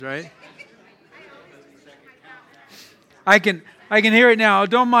right? I can hear it now.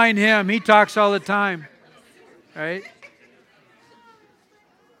 Don't mind him. He talks all the time, right?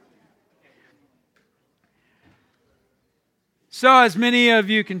 So as many of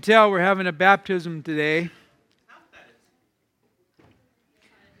you can tell, we're having a baptism today.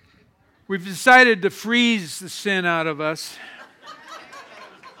 We've decided to freeze the sin out of us.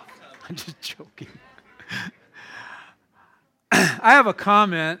 I'm just joking. I have a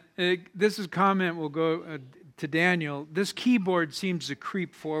comment. This comment will go to Daniel. This keyboard seems to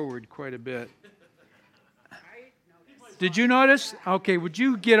creep forward quite a bit. Did you notice? Okay, would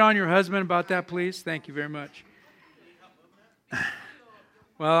you get on your husband about that, please? Thank you very much.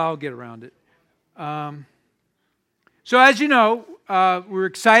 Well, I'll get around it. So as you know, we're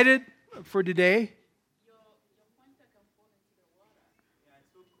excited for today.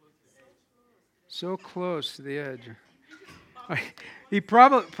 So close to the edge. He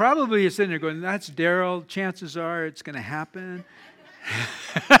probably is sitting there going, "That's Daryl. Chances are it's going to happen."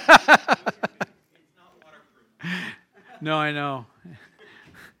 No, I know.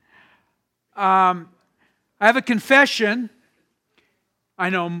 I have a confession. I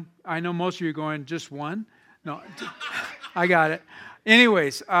know most of you are going, "Just one?" No, I got it.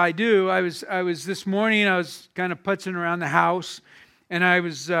 Anyways, I do. I was this morning, I was kind of putzing around the house, and I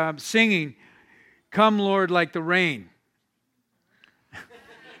was singing, "Come, Lord, like the rain."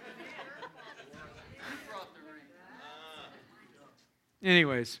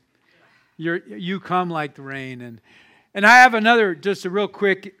 Anyways, you come like the rain. And I have another, just a real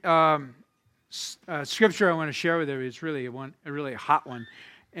quick scripture I want to share with you. It's really a really hot one.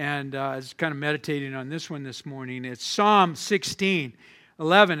 And I was kind of meditating on this one this morning. It's Psalm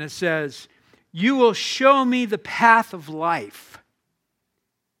 16:11. It says, "You will show me the path of life.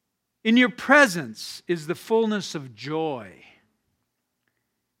 In your presence is the fullness of joy.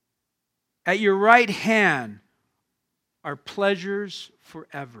 At your right hand are pleasures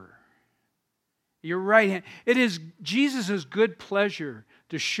forever." Your right hand. It is Jesus' good pleasure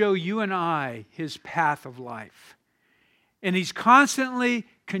to show you and I His path of life. And He's constantly,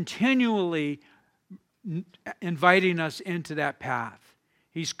 continually inviting us into that path.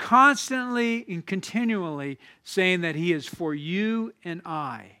 He's constantly and continually saying that He is for you and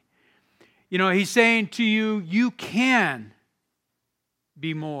I. You know, He's saying to you, you can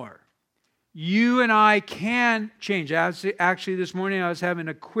be more. You and I can change. Actually, this morning I was having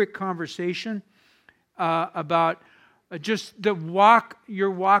a quick conversation about just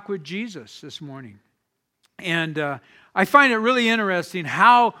your walk with Jesus this morning. And I find it really interesting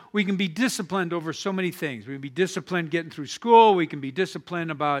how we can be disciplined over so many things. We can be disciplined getting through school. We can be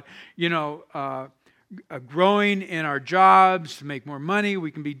disciplined about, growing in our jobs to make more money.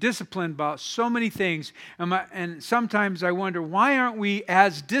 We can be disciplined about so many things. And sometimes I wonder, why aren't we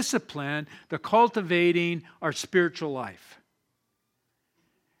as disciplined to cultivating our spiritual life?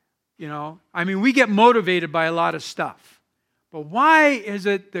 We get motivated by a lot of stuff. But why is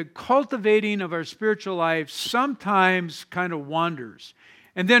it the cultivating of our spiritual life sometimes kind of wanders?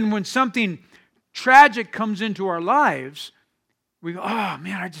 And then when something tragic comes into our lives, we go, "Oh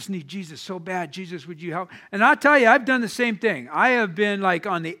man, I just need Jesus so bad. Jesus, would you help?" And I'll tell you, I've done the same thing. I have been like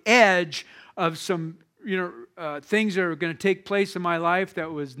on the edge of some, things that are going to take place in my life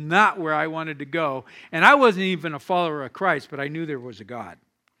that was not where I wanted to go. And I wasn't even a follower of Christ, but I knew there was a God.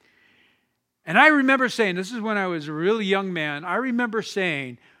 And I remember saying, this is when I was a really young man, I remember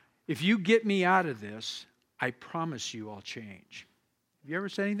saying, "If you get me out of this, I promise you I'll change." Have you ever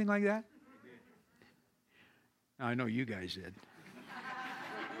said anything like that? I know you guys did.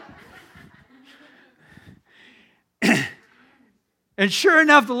 And sure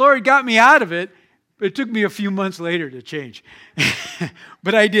enough, the Lord got me out of it, but it took me a few months later to change.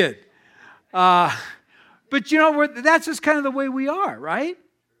 But I did. But that's just kind of the way we are, right?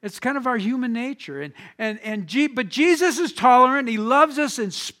 It's kind of our human nature. But Jesus is tolerant. He loves us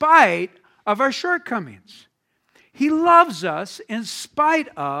in spite of our shortcomings. He loves us in spite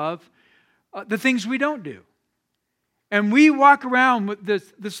of the things we don't do. And we walk around with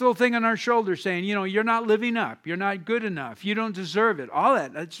this little thing on our shoulder saying, "You're not living up. You're not good enough. You don't deserve it." All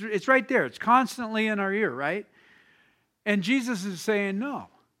that. It's right there. It's constantly in our ear, right? And Jesus is saying, "No,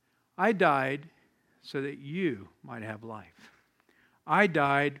 I died so that you might have life. I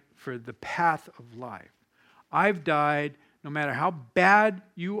died for the path of life. I've died no matter how bad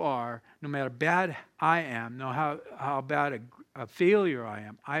you are, no matter how bad I am, no how bad a failure I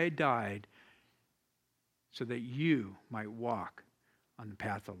am. I died so that you might walk on the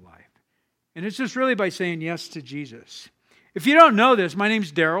path of life." And it's just really by saying yes to Jesus. If you don't know this, my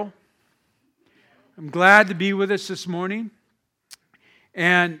name's Daryl. I'm glad to be with us this morning.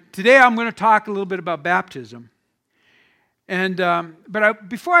 And today I'm going to talk a little bit about baptism. And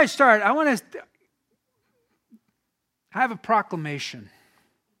before I start, I have a proclamation.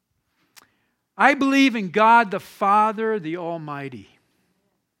 I believe in God the Father, the Almighty,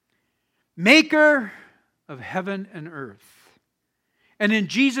 maker of heaven and earth, and in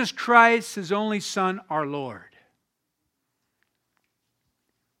Jesus Christ, His only Son, our Lord,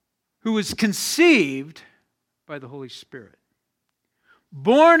 who was conceived by the Holy Spirit,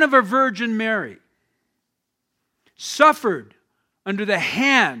 born of a Virgin Mary, suffered under the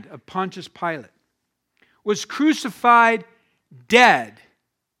hand of Pontius Pilate, was crucified, dead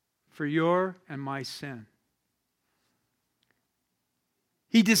for your and my sin.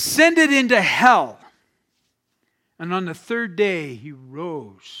 He descended into hell, and on the third day He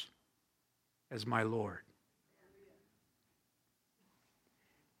rose as my Lord.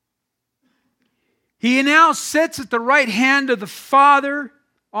 He now sits at the right hand of the Father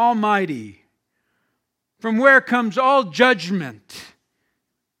Almighty, from where comes all judgment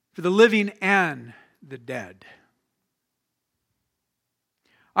for the living and the dead.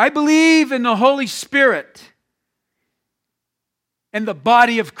 I believe in the Holy Spirit and the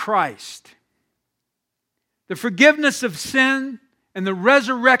body of Christ, the forgiveness of sin and the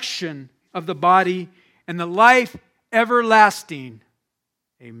resurrection of the body and the life everlasting.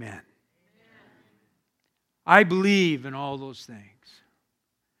 Amen. I believe in all those things.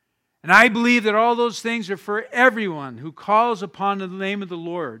 And I believe that all those things are for everyone who calls upon the name of the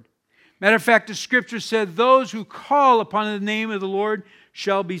Lord. Matter of fact, the Scripture said, those who call upon the name of the Lord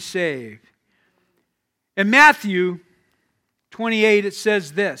shall be saved. In Matthew 28, it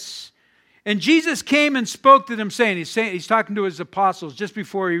says this, and Jesus came and spoke to them, saying, he's talking to His apostles just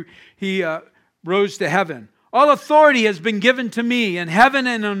before he rose to heaven. All authority has been given to me in heaven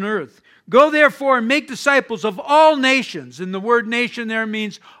and on earth. Go therefore and make disciples of all nations. And the word nation there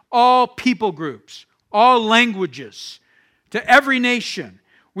means all people groups, all languages, to every nation.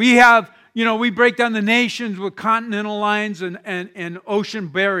 We have, we break down the nations with continental lines and ocean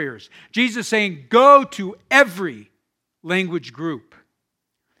barriers. Jesus saying, go to every language group.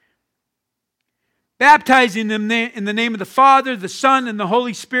 Baptizing them in the name of the Father, the Son, and the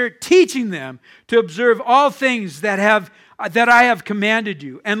Holy Spirit, teaching them to observe all things that I have commanded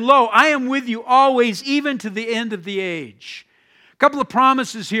you. And lo, I am with you always, even to the end of the age. A couple of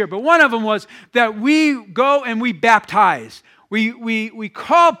promises here, but one of them was that we go and we baptize. We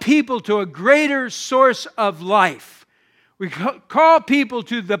call people to a greater source of life. We call people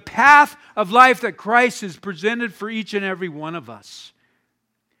to the path of life that Christ has presented for each and every one of us.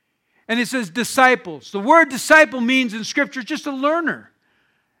 And it says disciples. The word disciple means in Scripture just a learner.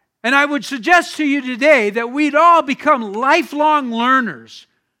 And I would suggest to you today that we'd all become lifelong learners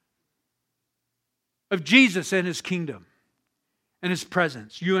of Jesus and His kingdom and His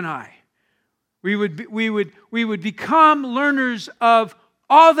presence, you and I. We would become learners of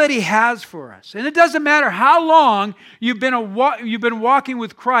all that He has for us. And it doesn't matter how long you've been walking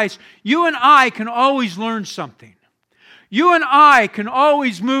with Christ, you and I can always learn something. You and I can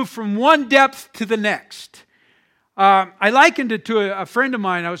always move from one depth to the next. I likened it to a friend of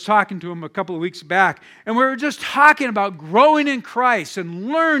mine. I was talking to him a couple of weeks back, and we were just talking about growing in Christ and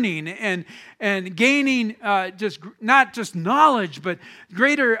learning and gaining not just knowledge, but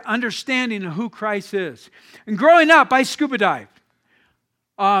greater understanding of who Christ is. And growing up, I scuba dived.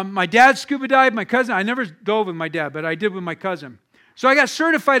 My dad scuba dived, my cousin. I never dove with my dad, but I did with my cousin. So I got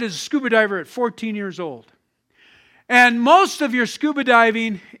certified as a scuba diver at 14 years old. And most of your scuba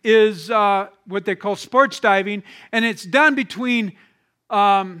diving is what they call sports diving, and it's done between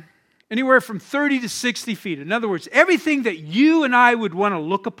anywhere from 30 to 60 feet. In other words, everything that you and I would want to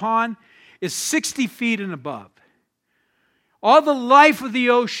look upon is 60 feet and above. All the life of the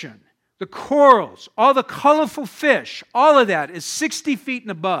ocean, the corals, all the colorful fish, all of that is 60 feet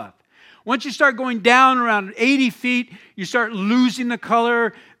and above. Once you start going down around 80 feet, you start losing the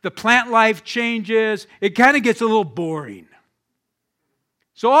color, the plant life changes, it kind of gets a little boring.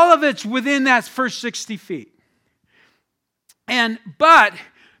 So all of it's within that first 60 feet. But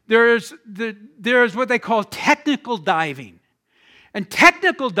there's what they call technical diving. And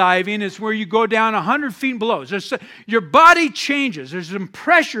technical diving is where you go down 100 feet and below. Your body changes. There's some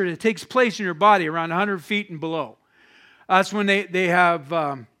pressure that takes place in your body around 100 feet and below. That's when they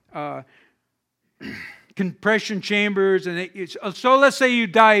have compression chambers. So let's say you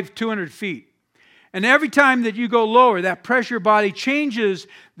dive 200 feet. And every time that you go lower, that pressure body changes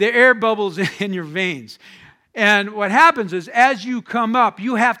the air bubbles in your veins. And what happens is as you come up,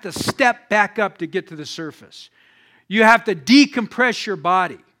 you have to step back up to get to the surface. You have to decompress your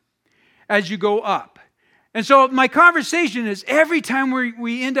body as you go up. And so my conversation is every time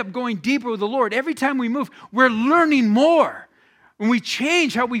we end up going deeper with the Lord, every time we move, we're learning more. When we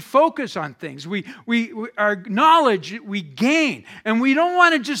change how we focus on things, our knowledge we gain, and we don't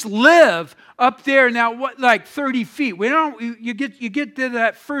want to just live up there now, like 30 feet. You get to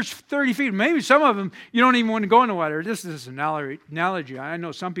that first 30 feet. Maybe some of them you don't even want to go in the water. This is an analogy. I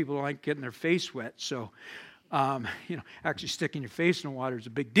know some people don't like getting their face wet, so actually sticking your face in the water is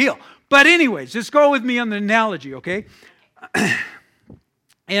a big deal. But anyways, just go with me on the analogy, okay?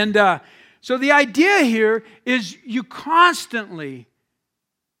 And so the idea here is you constantly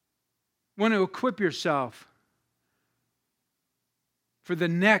want to equip yourself for the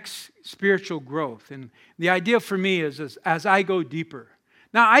next spiritual growth. And the idea for me is as I go deeper.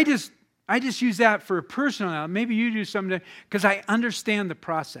 Now, I just use that for a personal, maybe you do something, because I understand the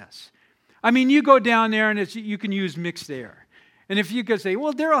process. I mean, you go down there and you can use mixed air. And if you could say,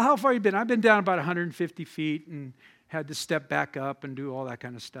 well, Daryl, how far have you been? I've been down about 150 feet and had to step back up and do all that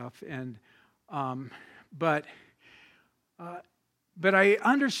kind of stuff. And but I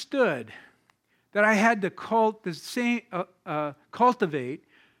understood that I had to cultivate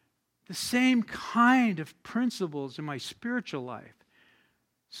the same kind of principles in my spiritual life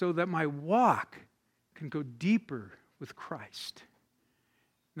so that my walk can go deeper with Christ.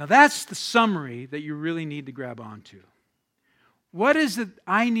 Now that's the summary that you really need to grab onto. What is it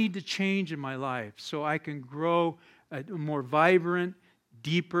I need to change in my life so I can grow a more vibrant,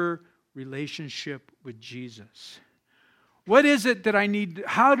 deeper relationship with Jesus? What is it that I need?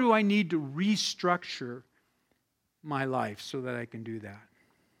 How do I need to restructure my life so that I can do that?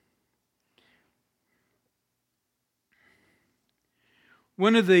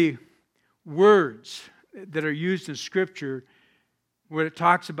 One of the words that are used in Scripture where it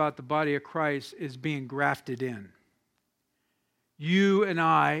talks about the body of Christ is being grafted in. You and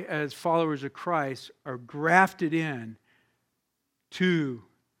I, as followers of Christ, are grafted in to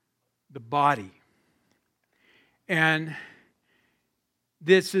the body. And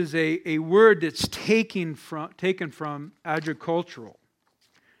this is a word that's taken from agricultural.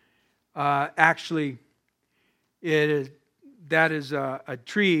 Actually, that is a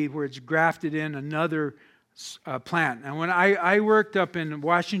tree where it's grafted in another plant. And when I worked up in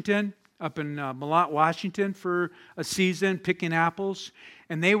Washington, up in Milot, Washington for a season picking apples,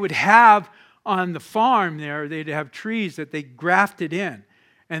 and they would have on the farm there, they'd have trees that they grafted in.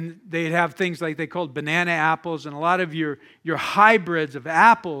 And they'd have things like they called banana apples, and a lot of your hybrids of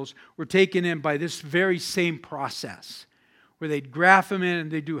apples were taken in by this very same process, where they'd graft them in and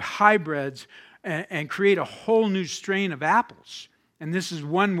they'd do hybrids and create a whole new strain of apples. And this is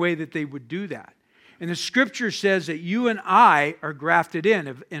one way that they would do that. And the Scripture says that you and I are grafted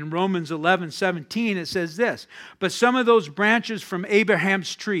in. In Romans 11:17, it says this, but some of those branches from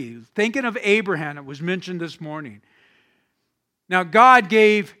Abraham's tree, thinking of Abraham, it was mentioned this morning. Now, God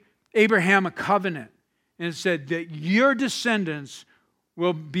gave Abraham a covenant, and it said that your descendants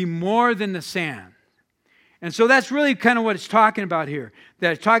will be more than the sand. And so that's really kind of what it's talking about here.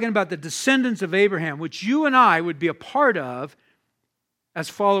 That it's talking about the descendants of Abraham, which you and I would be a part of as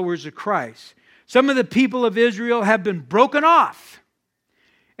followers of Christ. Some of the people of Israel have been broken off.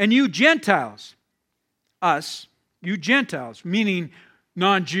 And you Gentiles, you Gentiles, meaning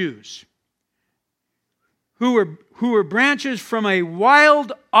non-Jews, who were branches from a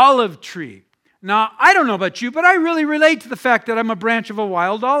wild olive tree. Now, I don't know about you, but I really relate to the fact that I'm a branch of a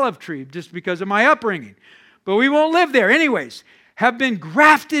wild olive tree just because of my upbringing. But we won't live there. Anyways, have been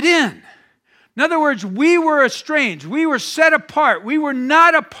grafted in. In other words, we were estranged. We were set apart. We were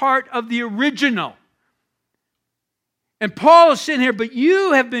not a part of the original. And Paul is sitting here, but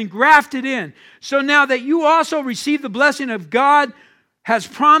you have been grafted in. So now that you also receive the blessing of God has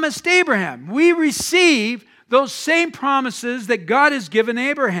promised Abraham. We receive those same promises that God has given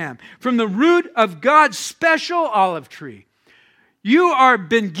Abraham from the root of God's special olive tree. You are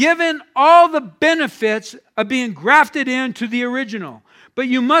been given all the benefits of being grafted into the original. But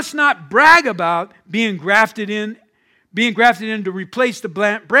you must not brag about being grafted in to replace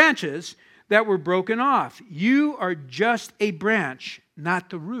the branches that were broken off. You are just a branch, not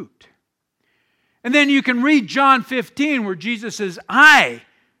the root. And then you can read John 15 where Jesus says, I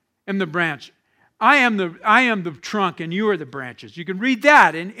am the branch. I am the trunk and you are the branches. You can read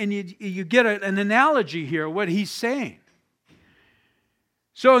that and you get an analogy here of what he's saying.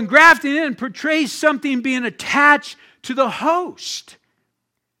 So in grafting in portrays something being attached to the host.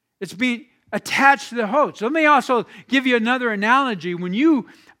 It's being attached to the host. So let me also give you another analogy. When you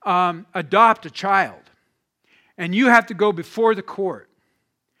adopt a child and you have to go before the court,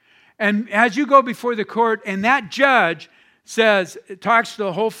 and as you go before the court and that judge says, it talks to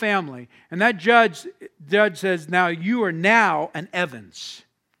the whole family, and that judge says, now you are now an Evans.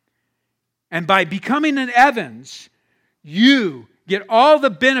 And by becoming an Evans, you get all the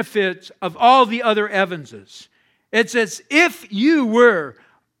benefits of all the other Evanses. It's as if you were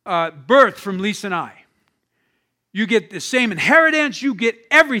birthed from Lisa and I. You get the same inheritance, you get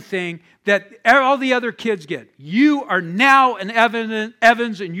everything that all the other kids get. You are now an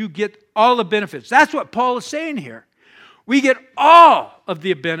Evans and you get all the benefits. That's what Paul is saying here. We get all of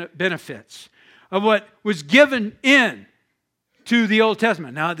the benefits of what was given in to the Old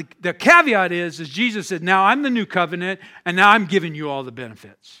Testament. Now, the caveat is Jesus said, now I'm the new covenant, and now I'm giving you all the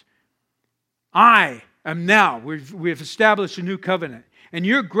benefits. I am now, we've established a new covenant, and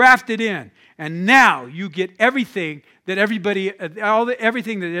you're grafted in, and now you get everything that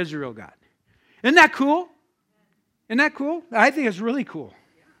everything that Israel got. Isn't that cool? Isn't that cool? I think it's really cool.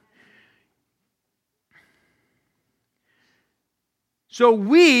 So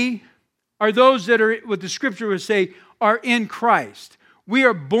we are those that are, what the scripture would say, are in Christ. We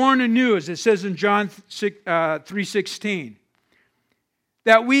are born anew, as it says in John 3:16.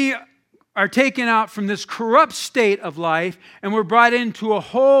 That we are taken out from this corrupt state of life and we're brought into a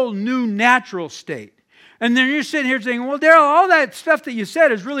whole new natural state. And then you're sitting here saying, well, Daryl, all that stuff that you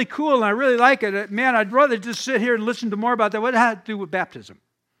said is really cool and I really like it. Man, I'd rather just sit here and listen to more about that. What does that have to do with baptism?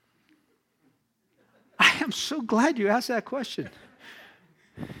 I am so glad you asked that question.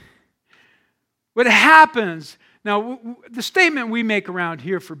 What happens, now the statement we make around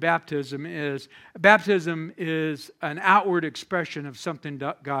here for baptism is an outward expression of something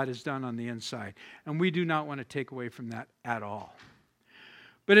that God has done on the inside. And we do not want to take away from that at all.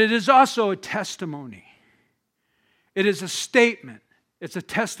 But it is also a testimony. It is a statement. It's a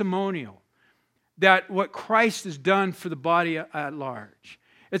testimonial that what Christ has done for the body at large.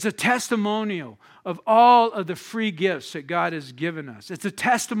 It's a testimonial of all of the free gifts that God has given us. It's a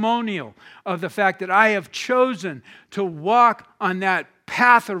testimonial of the fact that I have chosen to walk on that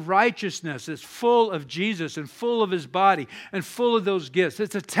path of righteousness that's full of Jesus and full of His body and full of those gifts.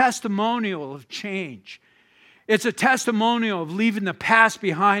 It's a testimonial of change. It's a testimonial of leaving the past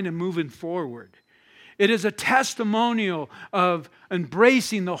behind and moving forward. It is a testimonial of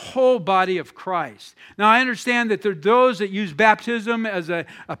embracing the whole body of Christ. Now, I understand that there are those that use baptism as a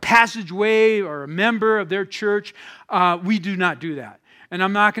passageway or a member of their church. We do not do that. And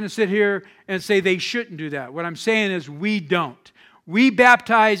I'm not going to sit here and say they shouldn't do that. What I'm saying is we don't. We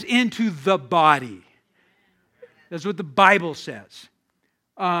baptize into the body. That's what the Bible says.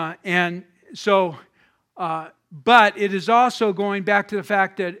 But it is also going back to the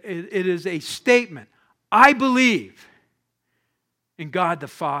fact that it is a statement. I believe in God the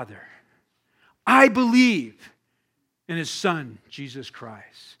Father. I believe in His Son, Jesus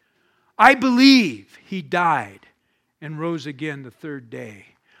Christ. I believe He died and rose again the third day.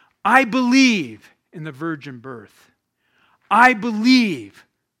 I believe in the virgin birth. I believe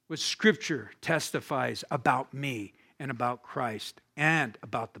what Scripture testifies about me and about Christ and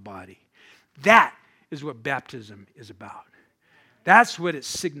about the body. That is what baptism is about. That's what it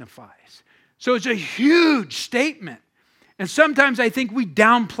signifies. So it's a huge statement. And sometimes I think we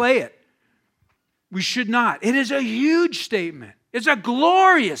downplay it. We should not. It is a huge statement. It's a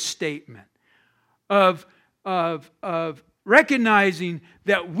glorious statement of recognizing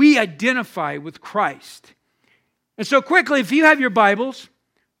that we identify with Christ. And so quickly, if you have your Bibles,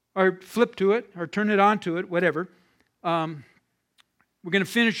 or flip to it, or turn it on to it, whatever, we're going to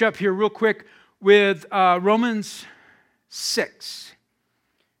finish up here real quick with Romans 6.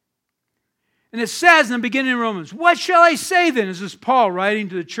 And it says in the beginning of Romans, what shall I say then? This is Paul writing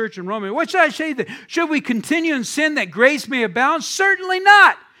to the church in Rome. What shall I say then? Should we continue in sin that grace may abound? Certainly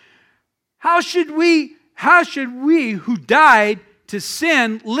not. How should we who died to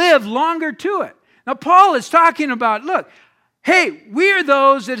sin live longer to it? Now Paul is talking about, look, hey, we are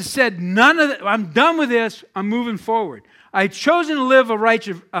those that have said, none of that, I'm done with this, I'm moving forward. I've chosen to live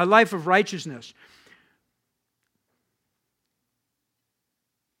a life of righteousness.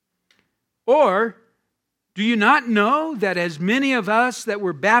 Or, do you not know that as many of us that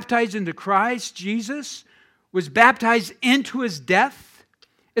were baptized into Christ Jesus was baptized into His death?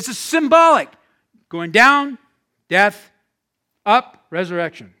 It's a symbolic. Going down, death, up,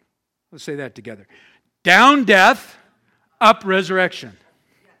 resurrection. Let's say that together. Down, death, up, resurrection.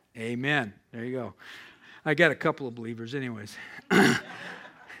 Amen. There you go. I got a couple of believers anyways.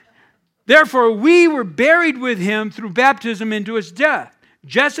 Therefore, we were buried with Him through baptism into His death.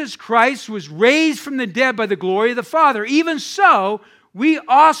 Just as Christ was raised from the dead by the glory of the Father, even so we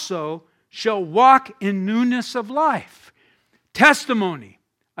also shall walk in newness of life. Testimony.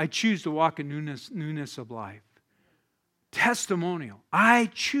 I choose to walk in newness of life. testimonial. I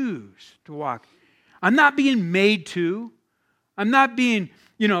choose to walk. I'm not being made to. I'm not being,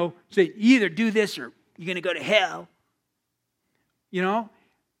 say, either do this or you're going to go to hell.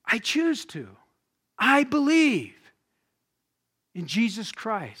 I choose to. I believe in Jesus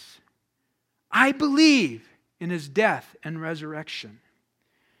Christ. I believe in His death and resurrection.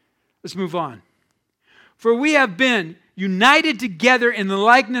 Let's move on. For we have been united together in the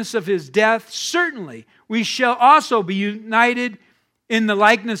likeness of His death. Certainly, we shall also be united in the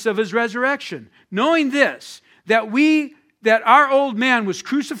likeness of His resurrection. Knowing this, that our old man was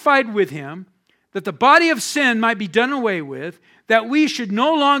crucified with Him, that the body of sin might be done away with, that we should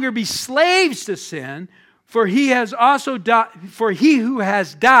no longer be slaves to sin, for he who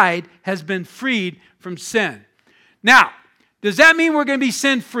has died has been freed from sin. Now, does that mean we're going to be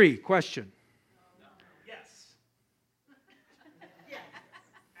sin-free? Question. Yes.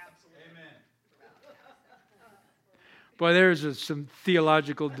 Absolutely. Amen. Boy, there's some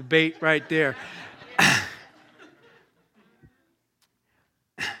theological debate right there.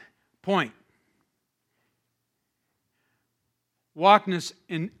 Point. Walking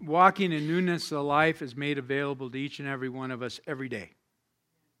in newness of life is made available to each and every one of us every day.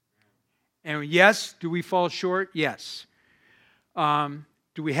 And yes, do we fall short? Yes.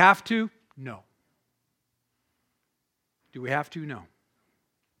 Do we have to? No. Do we have to? No.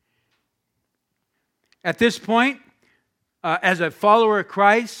 At this point, as a follower of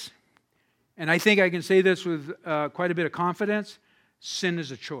Christ, and I think I can say this with quite a bit of confidence, sin is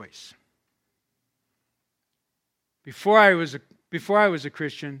a choice. Before I was a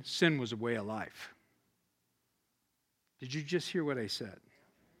Christian, sin was a way of life. Did you just hear what I said?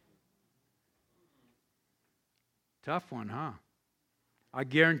 Tough one, huh? I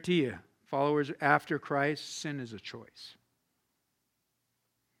guarantee you, followers after Christ, sin is a choice.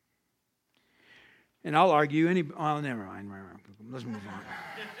 And I'll argue never mind. Let's move on.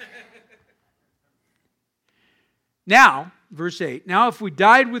 Now, verse 8. Now, if we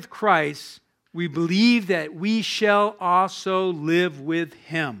died with Christ, we believe that we shall also live with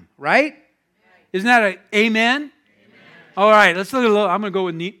Him. Right? Isn't that an amen? Amen. All right, let's look at a little. I'm going to go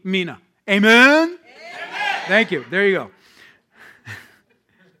with Mina. Amen? Amen? Thank you. There you go.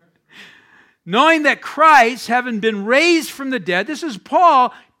 Knowing that Christ, having been raised from the dead, this is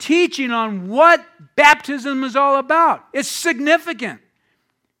Paul teaching on what baptism is all about. It's significant.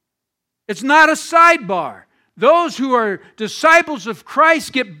 It's not a sidebar. Those who are disciples of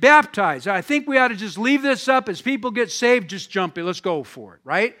Christ get baptized. I think we ought to just leave this up. As people get saved, just jump in. Let's go for it,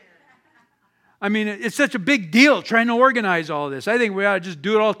 right? I mean, it's such a big deal trying to organize all this. I think we ought to just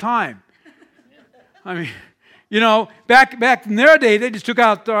do it all the time. I mean, back in their day, they just took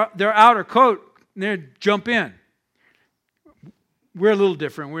out their outer coat and they'd jump in. We're a little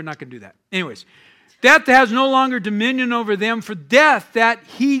different. We're not going to do that. Anyways, death has no longer dominion over them, for the death that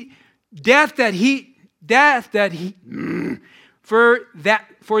he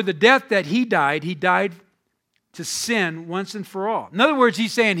died to sin once and for all. In other words,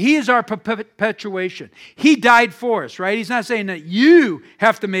 he's saying He is our perpetuation. He died for us, right? He's not saying that you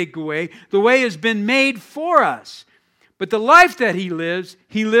have to make a way. The way has been made for us. But the life that He lives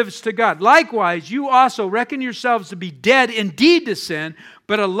to God. Likewise, you also reckon yourselves to be dead indeed to sin,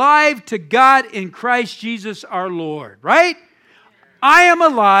 but alive to God in Christ Jesus our Lord, right? I am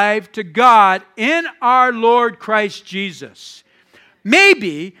alive to God in our Lord Christ Jesus.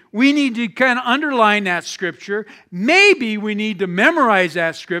 Maybe we need to kind of underline that scripture. Maybe we need to memorize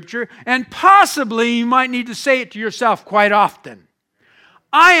that scripture. And possibly you might need to say it to yourself quite often.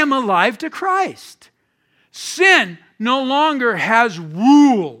 I am alive to Christ. Sin no longer has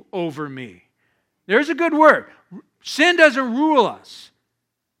rule over me. There's a good word. Sin doesn't rule us.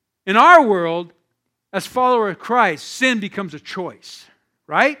 In our world, as followers of Christ, sin becomes a choice.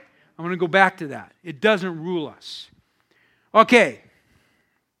 Right? I'm going to go back to that. It doesn't rule us. Okay.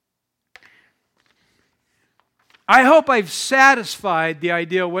 I hope I've satisfied the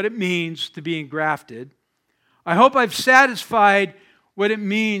idea of what it means to be engrafted. I hope I've satisfied what it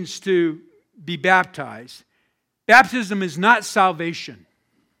means to be baptized. Baptism is not salvation.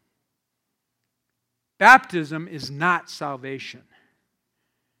 Baptism is not salvation.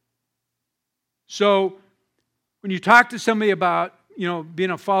 So, when you talk to somebody about,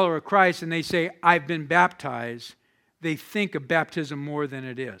 being a follower of Christ and they say, I've been baptized, they think of baptism more than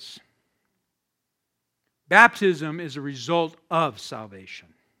it is. Baptism is a result of salvation.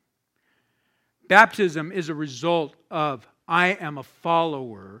 Baptism is a result of, I am a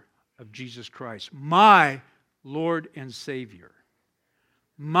follower of Jesus Christ, my Lord and Savior.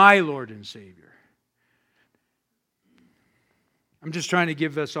 My Lord and Savior. I'm just trying to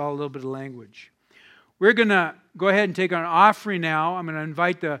give us all a little bit of language. We're going to go ahead and take our offering now. I'm going to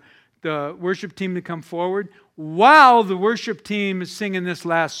invite the worship team to come forward. While the worship team is singing this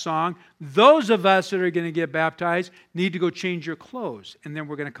last song, those of us that are going to get baptized need to go change your clothes, and then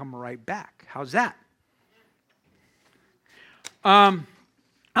we're going to come right back. How's that? I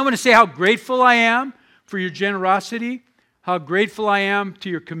want to say how grateful I am for your generosity, how grateful I am to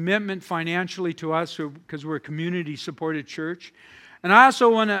your commitment financially to us because we're a community-supported church. And I also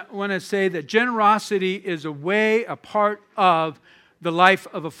want to say that generosity is a part of the life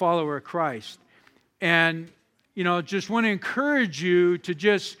of a follower of Christ. And, just want to encourage you to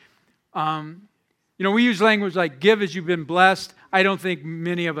just, we use language like give as you've been blessed. I don't think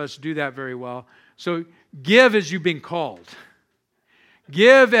many of us do that very well. So give as you've been called.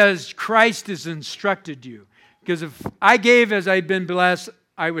 Give as Christ has instructed you. Because if I gave as I'd been blessed,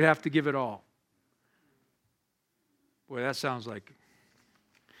 I would have to give it all. Boy, that sounds like,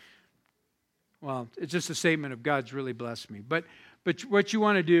 it's just a statement of God's really blessed me. But what you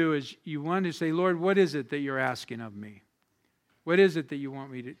want to do is you want to say, Lord, what is it that you're asking of me? What is it that you want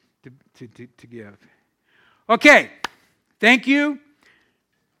me to give? Okay, thank you.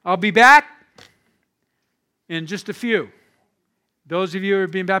 I'll be back in just a few. Those of you who are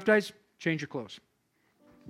being baptized, change your clothes.